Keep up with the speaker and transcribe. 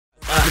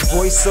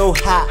boy's so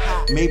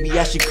hot, maybe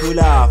I should cool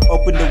off.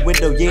 Open the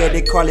window, yeah,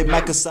 they call it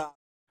Microsoft.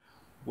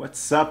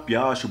 What's up,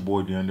 y'all? It's your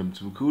boy Lando.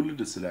 Cool.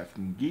 This is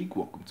African Geek.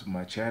 Welcome to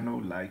my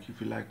channel. Like if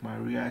you like my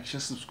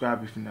reaction,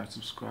 subscribe if you're not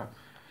subscribed.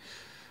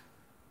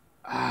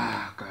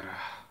 Got a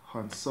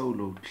Han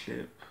Solo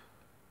clip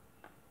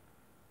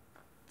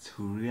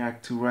to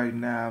react to right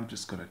now. I'm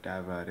just gonna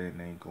dive right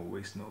in. I ain't gonna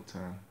waste no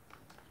time.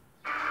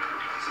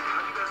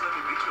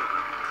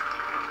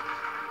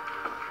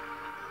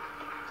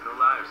 No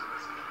lives in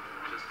this game,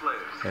 just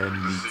players. And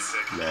meets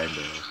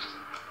Lando.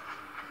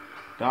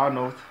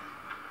 Donald.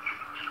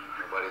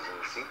 Nobody's in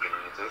the seat that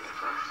you take it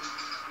from.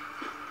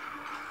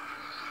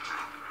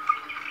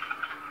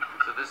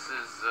 So this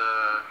is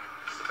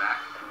Sabak.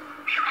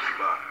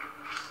 Sabak.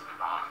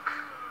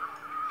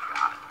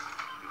 Got it.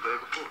 You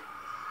played before?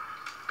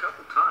 A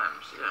couple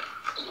times, yeah.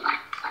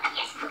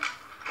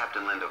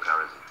 Captain Lando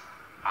Calrissian.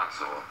 Han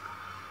Solo.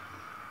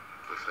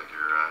 Looks like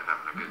you're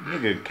having a good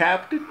day. Nigga,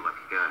 Captain.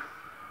 Lucky guy.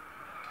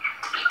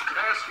 Can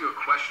I ask you a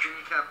question,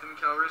 Captain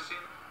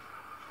Calrissian?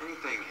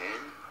 Anything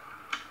in?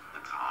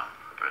 It's Han,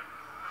 but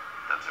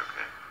that's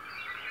okay.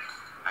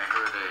 I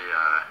heard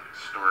a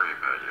story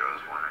about you. I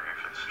was wondering if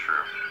it's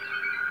true.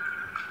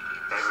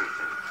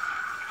 Everything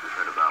you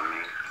heard about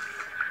me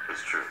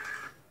is true.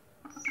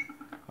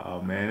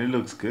 Oh man, it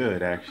looks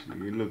good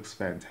actually. It looks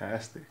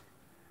fantastic.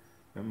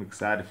 I'm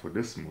excited for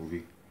this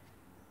movie.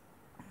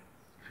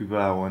 People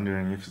are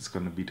wondering if it's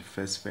gonna be the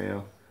first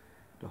fail,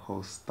 the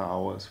whole Star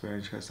Wars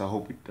franchise. I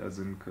hope it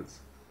doesn't, because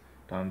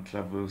Don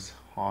Clever's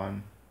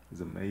Han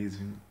is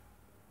amazing.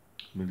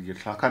 Amelia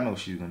Clark, I know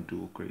she's gonna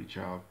do a great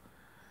job.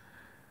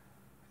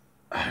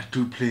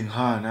 Dude playing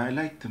Han, I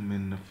liked him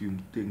in a few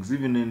things,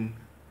 even in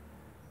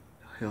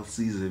Hail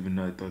Caesar, even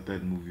though I thought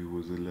that movie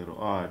was a little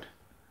odd.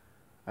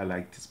 I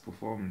liked his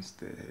performance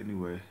there.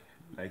 Anyway,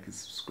 like and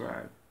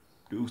subscribe.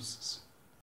 Deuces.